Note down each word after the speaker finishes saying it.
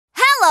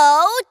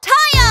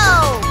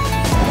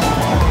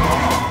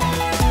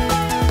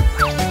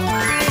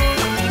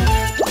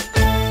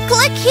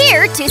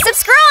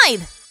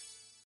subscribe!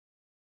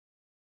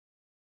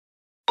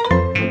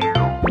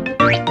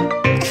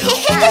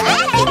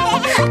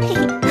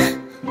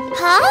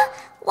 Huh?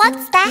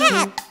 What's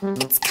that?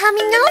 It's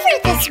coming over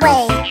this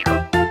way.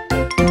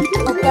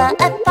 Oh, the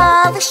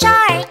Epaulette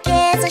shark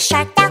is a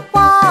shark that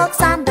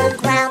walks on the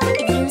ground.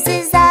 It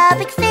uses a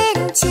big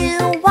fin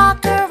to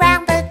walk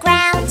around the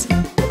ground.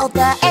 Oh,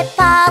 the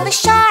Epaulette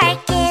shark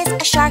is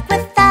a shark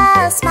with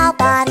a small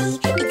body.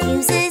 It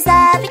uses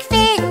a big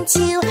fin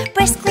to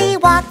briskly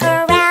walk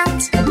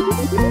around.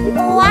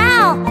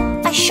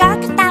 Wow! A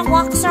shark that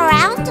walks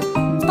around?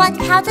 But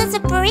how does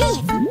it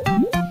breathe?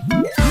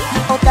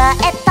 Oh, the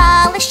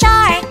Epaulette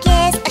shark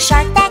is a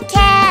shark that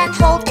can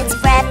hold its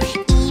breath.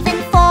 Even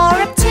for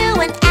up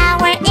to an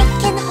hour, it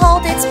can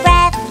hold its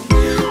breath.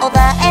 Oh,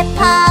 the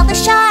Epaulette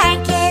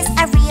shark is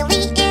a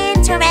really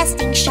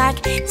interesting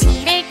shark.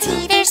 Teeter,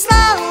 teeter,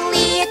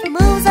 slowly it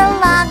moves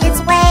along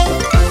its way.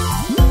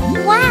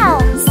 Wow,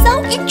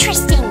 so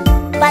interesting.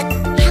 But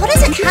how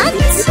does it hunt?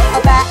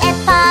 Oh, the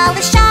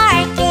Epaulette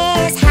shark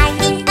is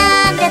hiding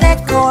under the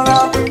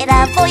coral. It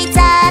avoids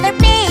other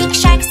big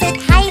sharks. It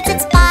hides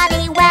its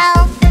body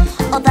well.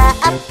 Oh, the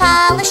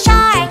Epaulette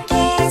shark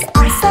is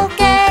also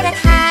good at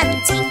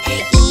hunting.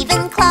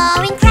 Even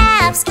clawing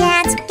crabs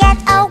can't get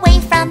away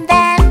from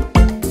them.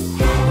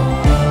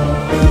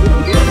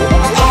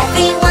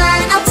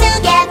 Everyone all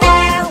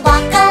together,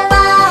 walk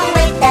along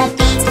with the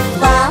beat.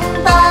 Bong,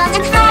 bong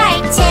and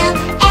heart too.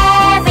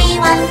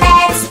 Everyone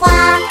let's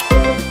walk.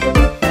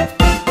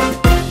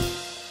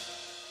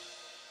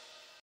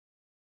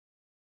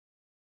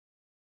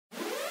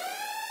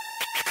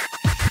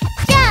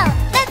 Yo,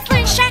 let's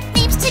learn shark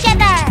names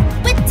together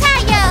with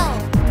Tayo.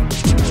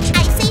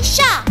 I say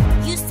Sha,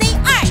 you say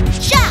Ark.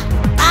 Sha,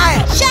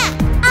 Ark, Sha,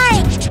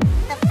 Ark.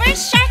 The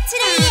first shark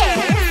today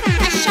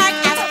is a shark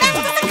as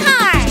fast as a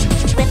car,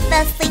 with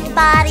a sleek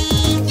body,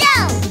 yo,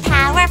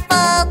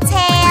 powerful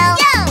tail,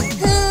 yo.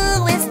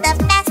 Who is the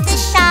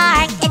fastest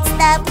shark? It's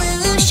the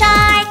blue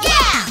shark,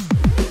 yeah.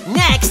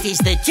 Next is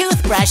the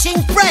toothbrushing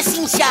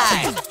brushing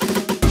shark.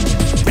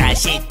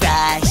 Brush it,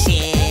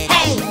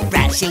 hey,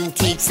 brushing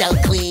teeth so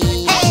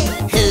clean. Hey.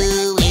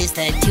 Who is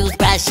the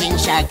toothbrushing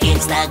shark?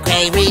 It's the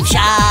gray reef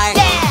shark.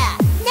 Yeah.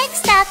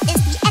 Next up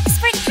is the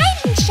expert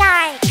hiding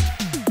shark,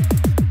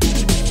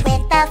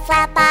 with a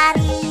flat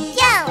body,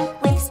 yo,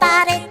 with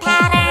spotted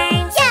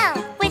patterns,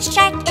 yo. Which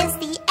shark is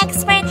the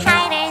expert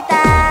hider?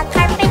 The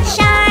carpet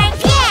shark,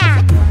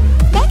 yeah.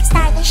 Next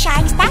are the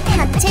sharks that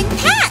hunt in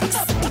packs.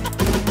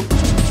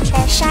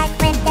 The shark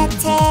with the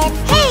tip,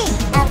 hey,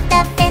 of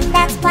the fin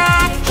that's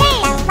black,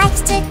 hey, that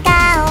likes to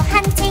go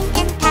hunting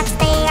in packs.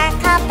 They are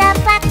called the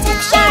black-tip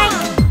shark.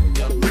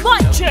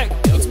 Mic check!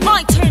 It's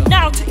my turn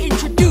now to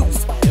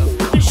introduce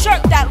the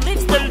shark that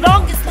lives the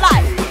longest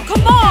life.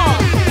 Come on!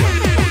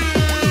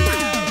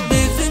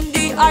 Lives in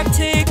the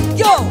Arctic,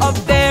 yo! A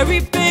very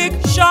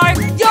big shark,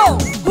 yo!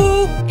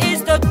 Who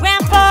is the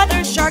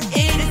grandfather shark?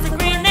 It is the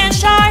Greenland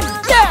shark,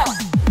 yeah!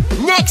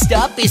 Next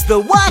up is the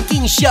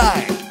walking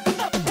shark.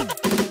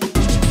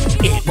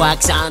 It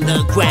walks on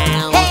the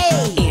ground.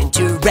 Hey!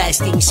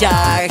 Interesting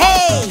shark.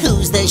 Hey!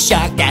 Who's the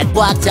shark that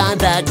walks on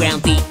the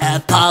ground? The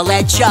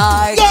Epaulette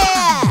shark.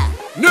 Yeah!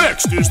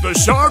 Next is the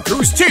shark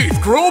whose teeth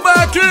grow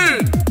back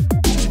in.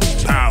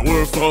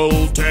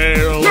 Powerful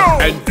tail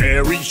and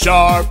very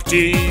sharp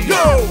teeth.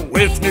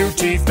 With new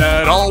teeth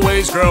that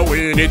always grow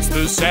in. It's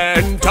the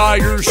sand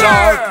tiger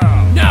shark.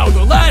 Now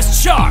the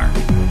last shark.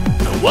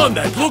 The one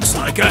that looks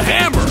like a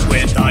hammer,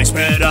 with eyes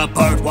spread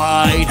apart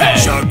wide. Hey.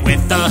 Shark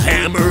with the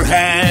hammer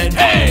head.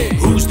 Hey.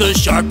 Who's the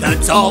shark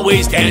that's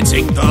always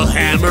dancing? The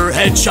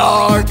hammerhead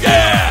shark.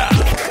 Yeah!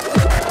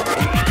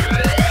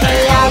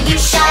 Hey, all you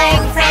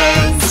shark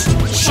friends,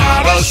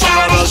 shout,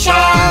 shout,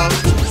 shout.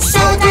 So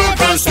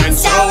diverse and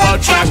so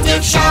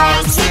attractive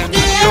sharks in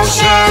the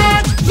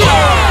ocean.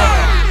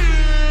 Yeah!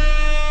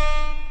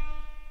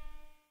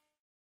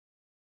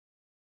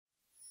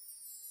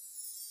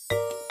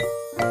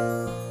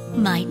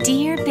 My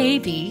dear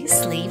baby,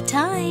 sleep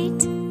tight.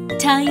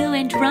 Tayo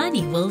and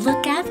Ronnie will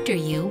look after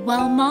you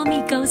while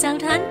Mommy goes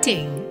out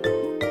hunting.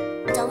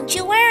 Don't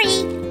you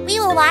worry, we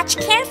will watch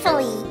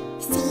carefully.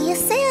 See you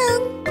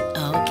soon.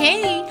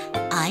 Okay,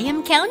 I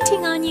am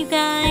counting on you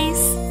guys.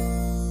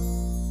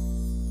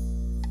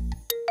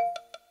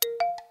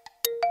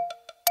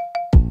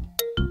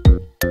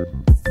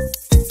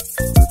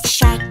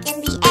 Shark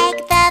in the egg,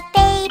 the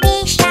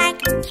baby shark.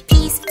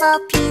 Peaceful,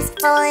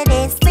 peaceful, it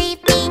is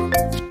sleeping.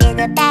 In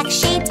a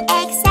back-shaped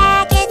egg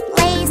sac it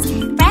lays.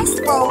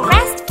 Restful,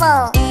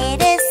 restful,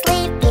 it is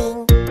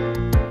sleeping.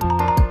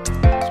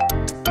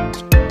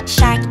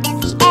 Shark in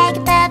the egg,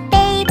 the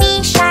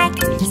baby shark.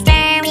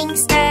 Stirring,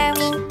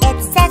 stirring, it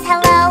says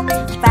hello.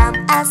 From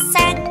a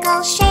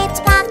circle-shaped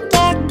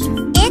pocket,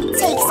 it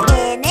takes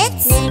in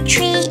its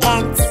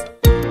nutrients.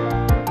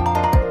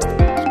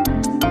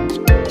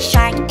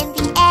 Shark in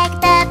the egg,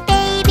 the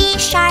baby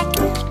shark.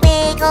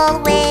 Wiggle,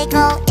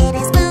 wiggle, it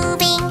is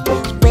moving.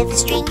 With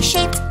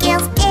string-shaped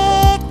gills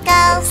it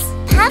goes.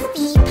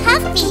 Puffy,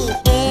 puffy,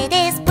 it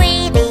is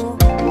breathing.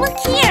 Look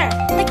here,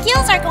 the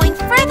gills are going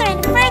further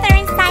and further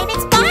inside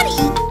its body.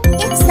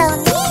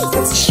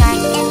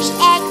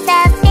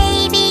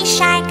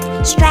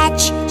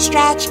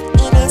 stretch,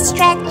 it is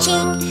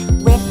stretching.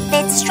 With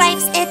its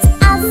stripes, its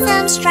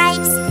awesome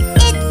stripes,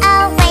 it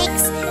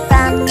awakes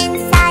from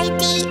inside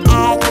the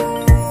egg.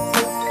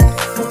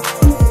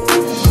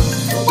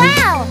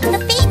 Wow, the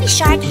baby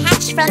shark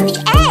hatched from the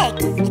egg.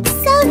 It's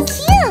so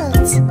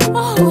cute.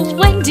 Oh,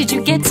 when did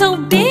you get so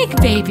big,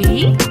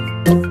 baby?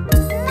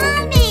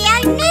 Mommy,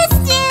 I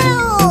missed you.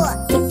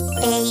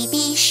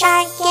 Baby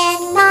shark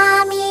and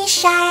mommy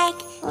shark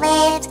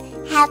lived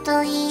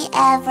happily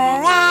ever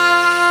after.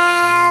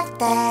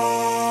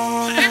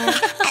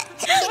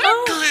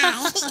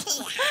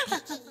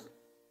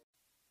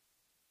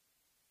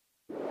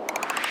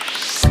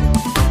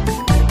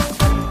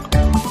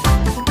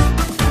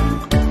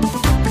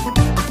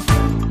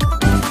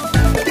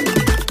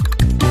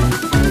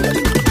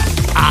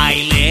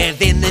 I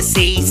live in the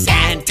sea,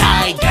 sand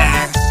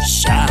tiger.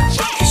 Shark,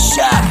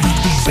 shark.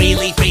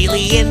 Freely,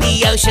 freely in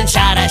the ocean,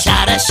 shada,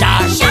 shada,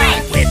 shark.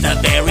 With a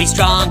very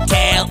strong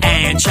tail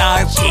and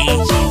sharp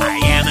teeth. I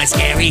am a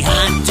scary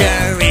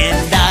hunter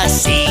in the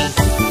sea.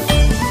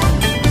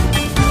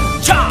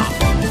 Chomp!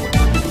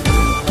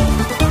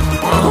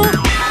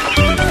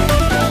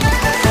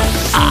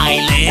 I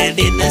live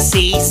in the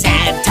sea,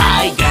 sand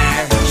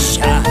tiger.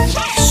 Shark,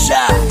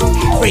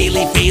 shark.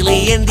 Freely,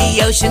 freely in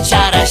the ocean,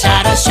 shada,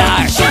 shada,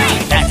 shark.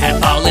 Teeth that have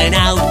fallen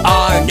out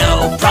are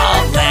no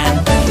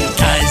problem,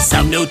 because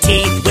some new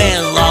teeth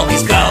will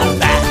always grow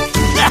back.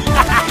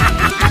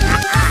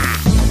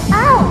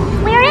 Oh,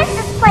 where is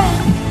this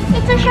place?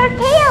 It's a shark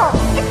tail.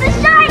 It's a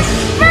shark.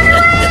 Run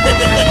away!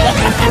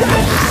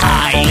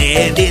 I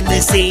live in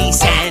the sea,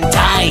 sand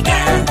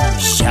tiger.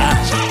 Shark,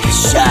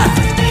 shark.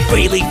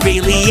 Freely,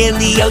 freely in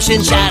the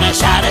ocean, shada,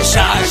 shada,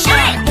 shark.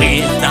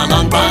 With a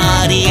long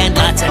body and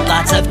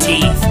lots of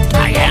teeth.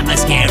 I am a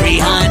scary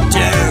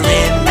hunter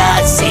in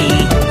the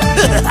sea.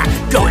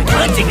 Going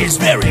hunting is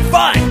very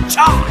fun.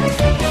 Chomp!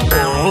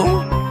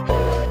 Oh?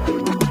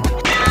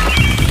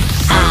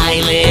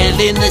 I live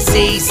in the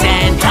sea,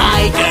 sand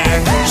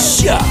tiger.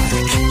 Shark,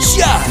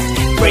 shark.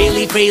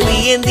 Freely,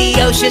 freely in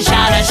the ocean,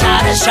 shada,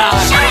 shada, shark.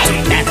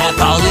 Teeth that have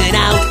fallen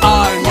out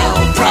are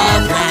no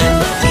problem,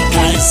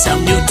 because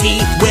some new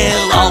teeth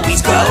will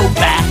always grow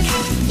back.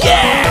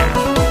 Yeah!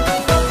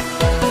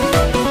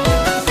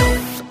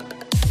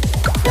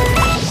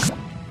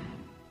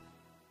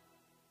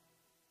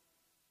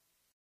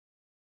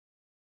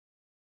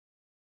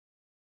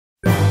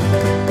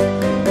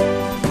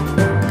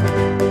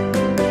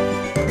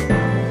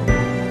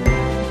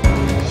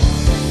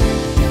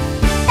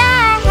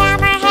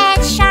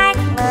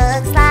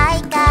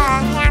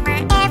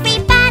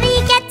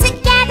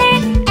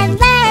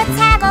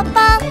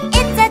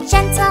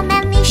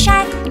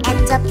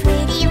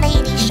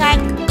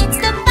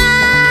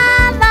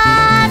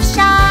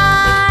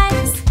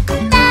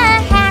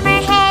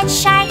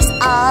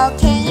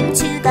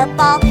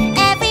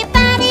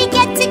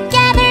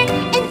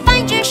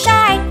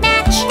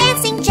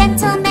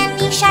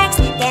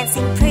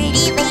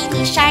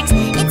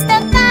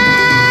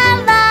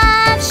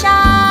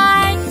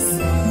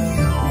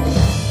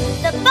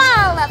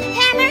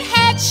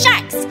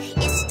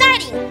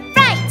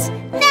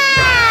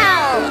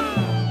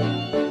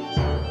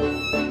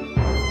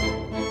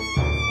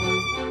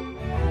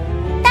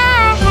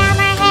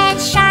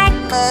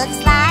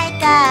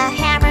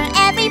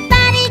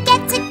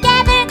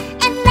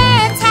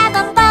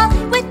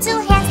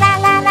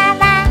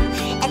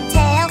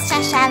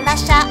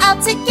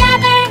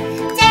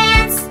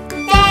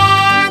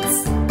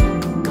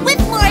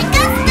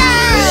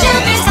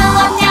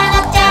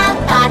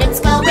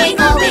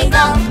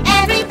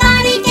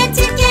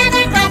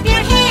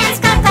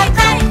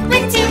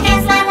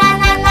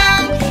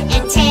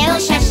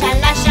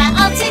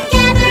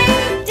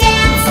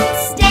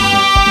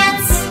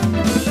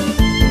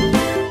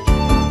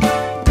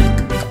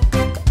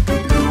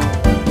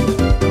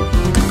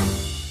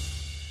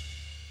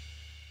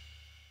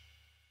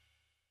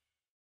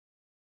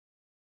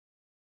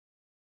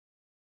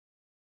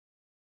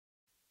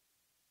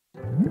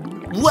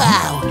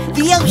 Wow,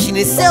 the ocean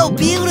is so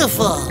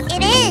beautiful.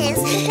 It is.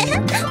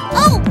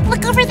 Oh,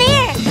 look over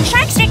there. The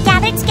sharks are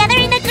gathered together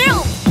in a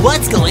group.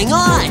 What's going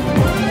on?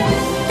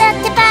 The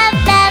tip of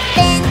the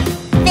fin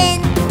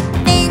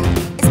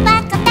is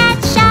black on that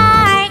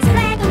shark.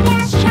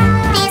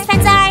 These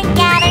friends are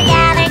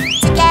gathered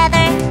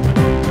together.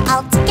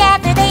 All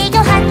together they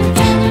go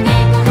hunting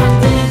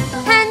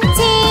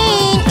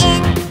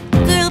in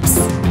groups.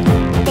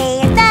 They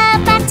are the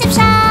bunch of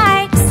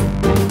sharks.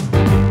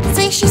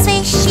 Swishy,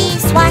 swishy,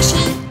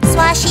 swashy,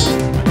 swashy.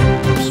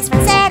 These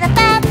friends set up a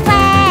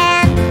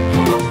plan.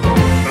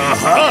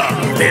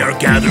 Aha! They are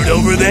gathered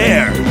over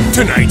there.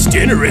 Tonight's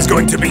dinner is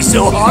going to be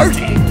so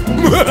hearty.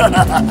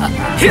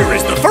 Here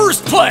is the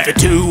first plan. The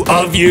two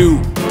of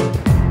you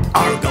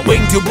are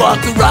going to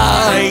block the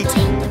right.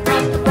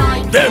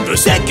 Then the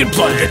second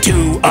plan. The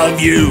two of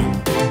you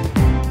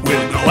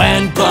will go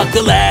and block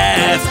the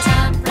left.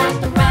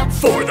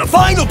 For the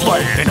final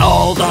plan,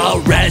 all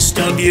the rest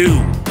of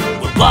you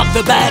will block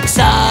the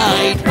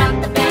backside.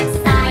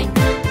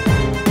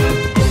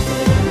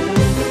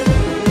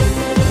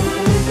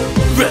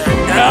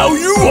 now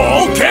you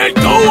all can't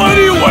go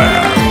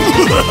anywhere!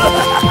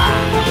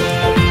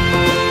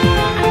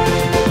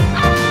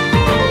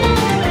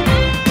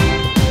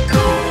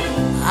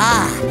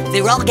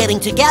 They're all getting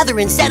together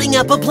and setting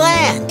up a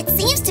plan. It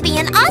seems to be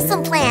an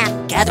awesome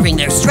plan. Gathering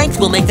their strength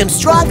will make them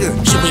stronger.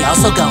 Should we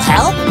also go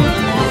help?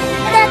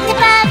 Look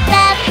above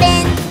the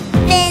fin,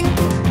 fin,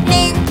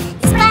 fin.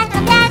 It's black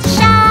on that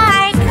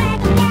shark.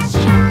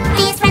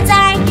 These friends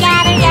are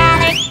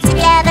gathered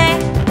together.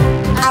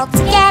 All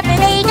together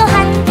they go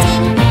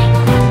hunting.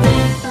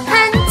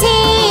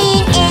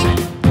 Hunting in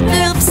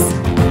groups.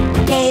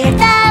 They're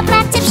the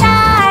black-tip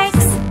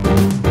sharks.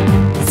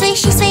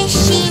 Swishy,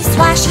 swishy,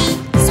 swashy,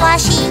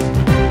 swashy.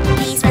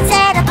 These friends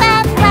set up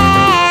a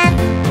plan.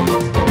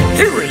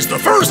 Here is the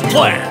first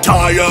plan.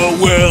 Taya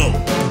will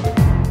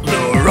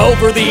lure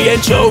over the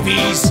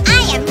anchovies.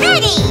 I am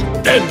ready.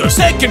 Then the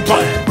second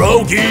plan.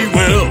 Rogie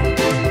will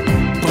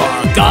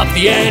block off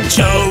the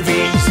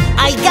anchovies.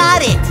 I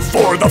got it.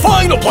 For the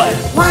final plan.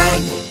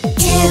 1,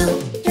 2,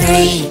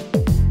 3.